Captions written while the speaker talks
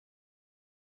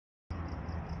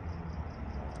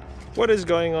What is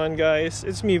going on, guys?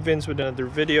 It's me, Vince, with another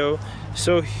video.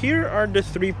 So here are the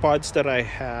three pods that I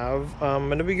have. I'm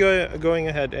going to be going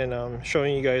ahead and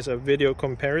showing you guys a video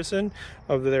comparison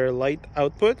of their light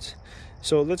outputs.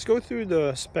 So let's go through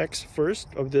the specs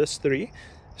first of this three.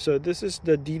 So this is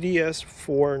the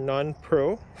DDS4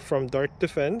 Non-Pro from Dark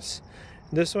Defense.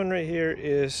 This one right here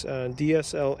is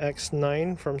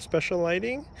DSL-X9 from Special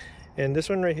Lighting. And this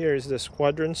one right here is the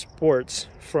Squadron Sports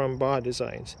from Baja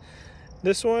Designs.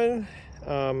 This one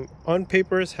on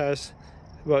papers has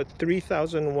about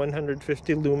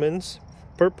 3,150 lumens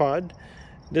per pod.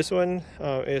 This one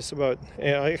is about,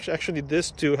 actually these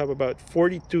two have about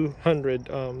 4,200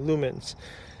 lumens.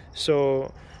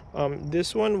 So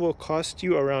this one will cost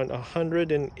you around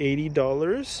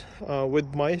 $180.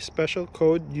 With my special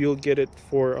code, you'll get it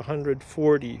for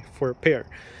 $140 for a pair.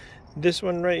 This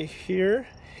one right here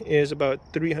is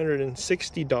about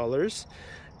 $360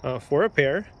 for a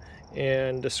pair.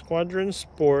 And the Squadron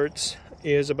Sports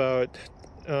is about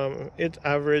its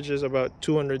average is about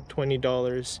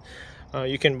 $220.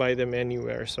 You can buy them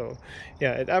anywhere, so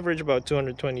yeah, it averaged about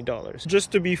 $220.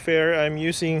 Just to be fair, I'm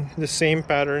using the same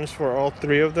patterns for all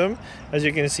three of them. As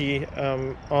you can see,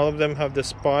 all of them have the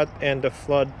spot and the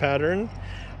flood pattern,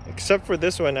 except for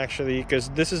this one actually, because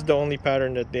this is the only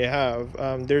pattern that they have.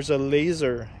 There's a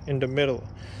laser in the middle.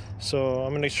 So I'm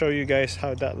going to show you guys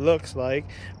how that looks like,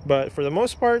 but for the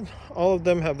most part all of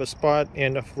them have a spot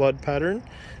and a flood pattern,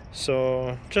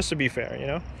 so just to be fair, you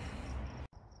know.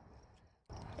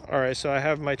 Alright, so I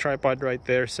have my tripod right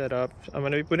there set up. I'm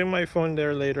going to be putting my phone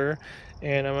there later,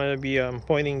 and I'm going to be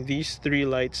pointing these three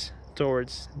lights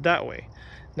towards that way.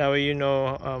 That way you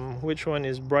know which one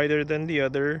is brighter than the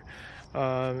other,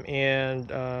 and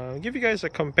give you guys a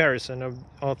comparison of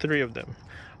all three of them.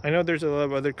 I know there's a lot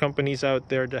of other companies out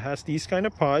there that has these kind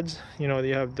of pods. You know,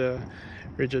 you have the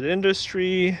Rigid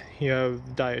Industry, you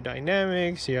have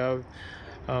Dynamics, you have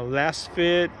Last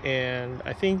Fit, and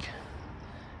I think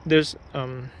there's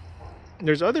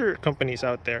other companies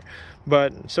out there.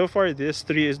 But so far, this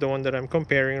three is the one that I'm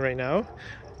comparing right now.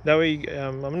 That way,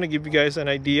 I'm gonna give you guys an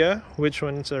idea which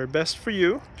ones are best for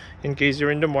you in case you're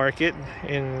in the market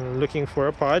and looking for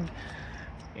a pod.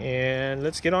 And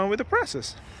let's get on with the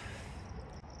process.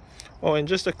 Oh, and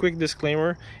just a quick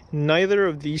disclaimer, neither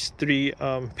of these three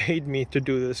paid me to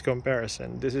do this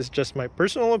comparison. This is just my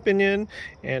personal opinion,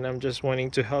 and I'm just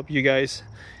wanting to help you guys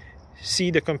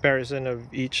see the comparison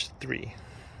of each three.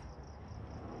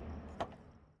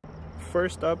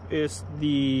 First up is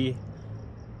the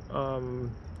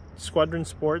Squadron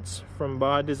Sports from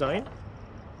Baja Design.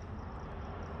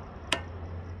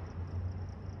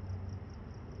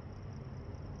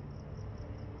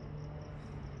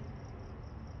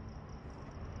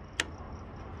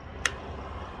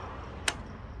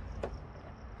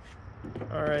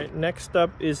 Alright, next up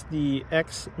is the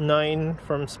X9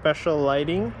 from Special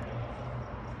Lighting.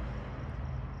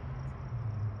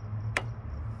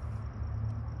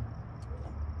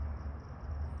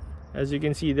 As you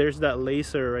can see, there's that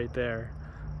laser right there.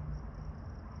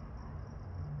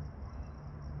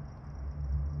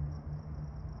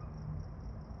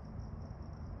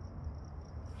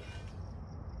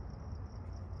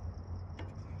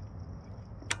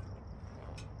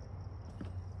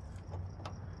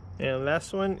 And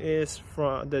last one is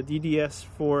from the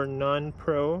DDS4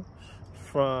 Non-Pro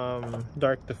from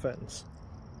Dark Defense.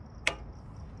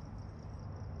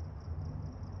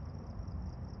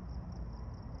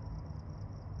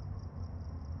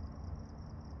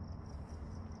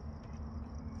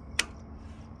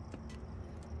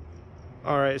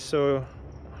 Alright, so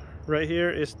right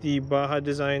here is the Baja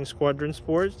Design Squadron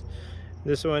Sports.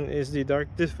 This one is the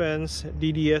Dark Defense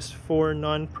DDS4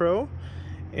 Non-Pro.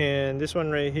 And this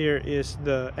one right here is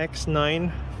the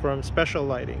X9 from Special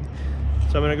Lighting.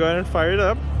 So I'm going to go ahead and fire it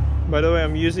up. By the way,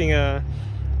 I'm using a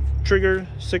Trigger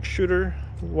 6-shooter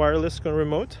wireless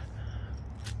remote.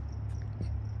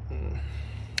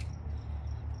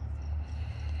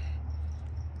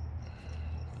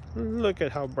 Look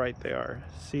at how bright they are.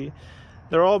 See,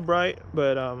 they're all bright,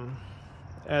 but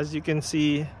as you can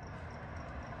see,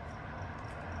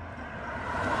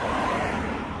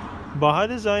 Baja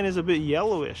Design is a bit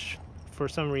yellowish for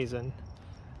some reason.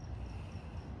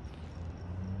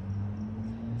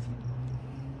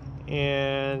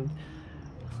 And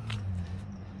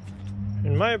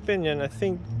in my opinion, I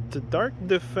think the Dark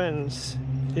Defense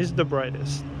is the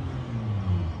brightest.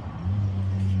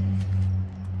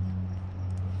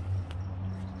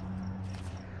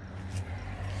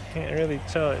 Can't really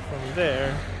tell it from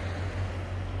there.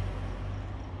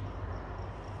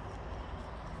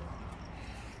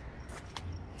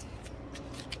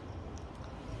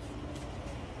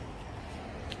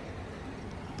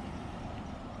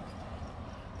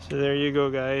 So there you go,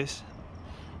 guys.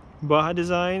 Baja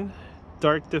Design,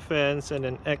 Dark Defense, and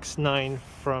an X9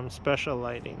 from Special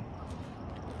Lighting.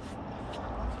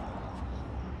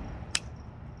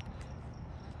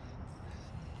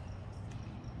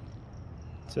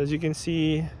 So as you can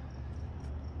see,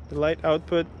 the light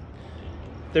output,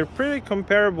 they're pretty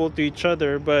comparable to each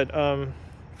other, but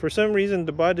for some reason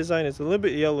the Baja Design is a little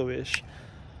bit yellowish.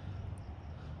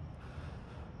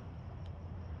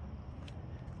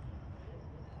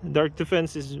 Dark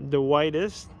Defense is the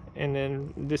whitest, and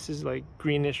then this is like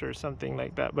greenish or something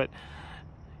like that. But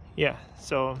yeah,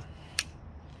 so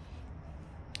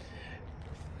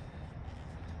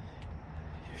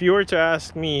if you were to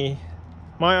ask me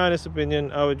my honest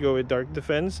opinion, I would go with Dark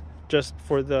Defense just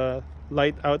for the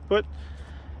light output.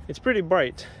 It's pretty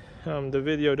bright. The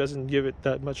video doesn't give it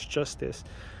that much justice,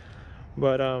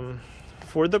 but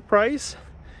for the price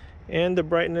and the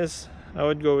brightness, I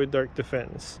would go with Dark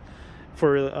Defense.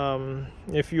 For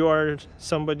if you are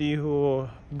somebody who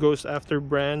goes after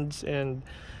brands, and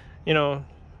you know,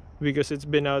 because it's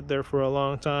been out there for a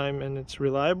long time and it's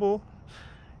reliable,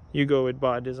 you go with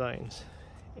Baja Designs.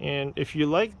 And if you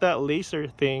like that laser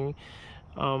thing,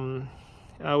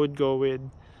 I would go with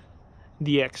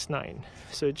the X9.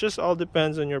 So it just all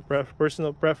depends on your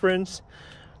personal preference,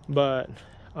 but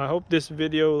I hope this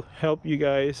video helped you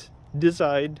guys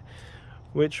decide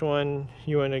which one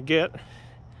you want to get.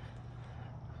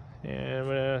 And I'm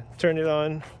gonna turn it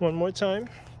on one more time.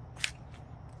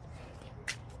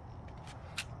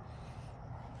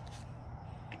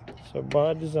 So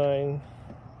Baja Design.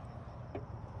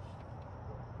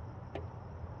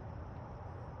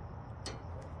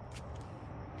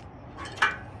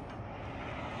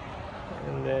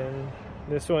 And then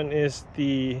this one is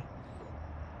the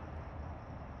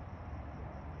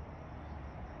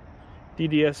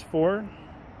DDS4.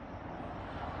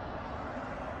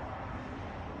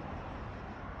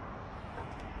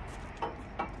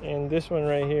 And this one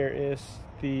right here is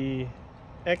the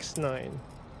X9.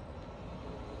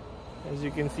 As you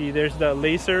can see, there's that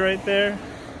laser right there.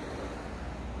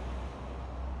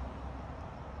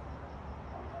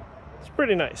 It's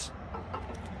pretty nice.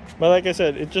 But like I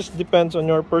said, it just depends on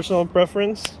your personal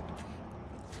preference.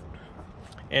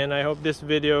 And I hope this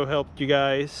video helped you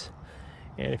guys.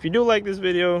 And if you do like this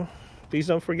video, please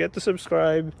don't forget to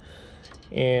subscribe.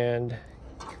 And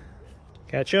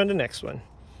catch you on the next one.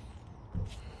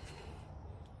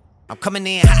 I'm coming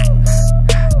in hot.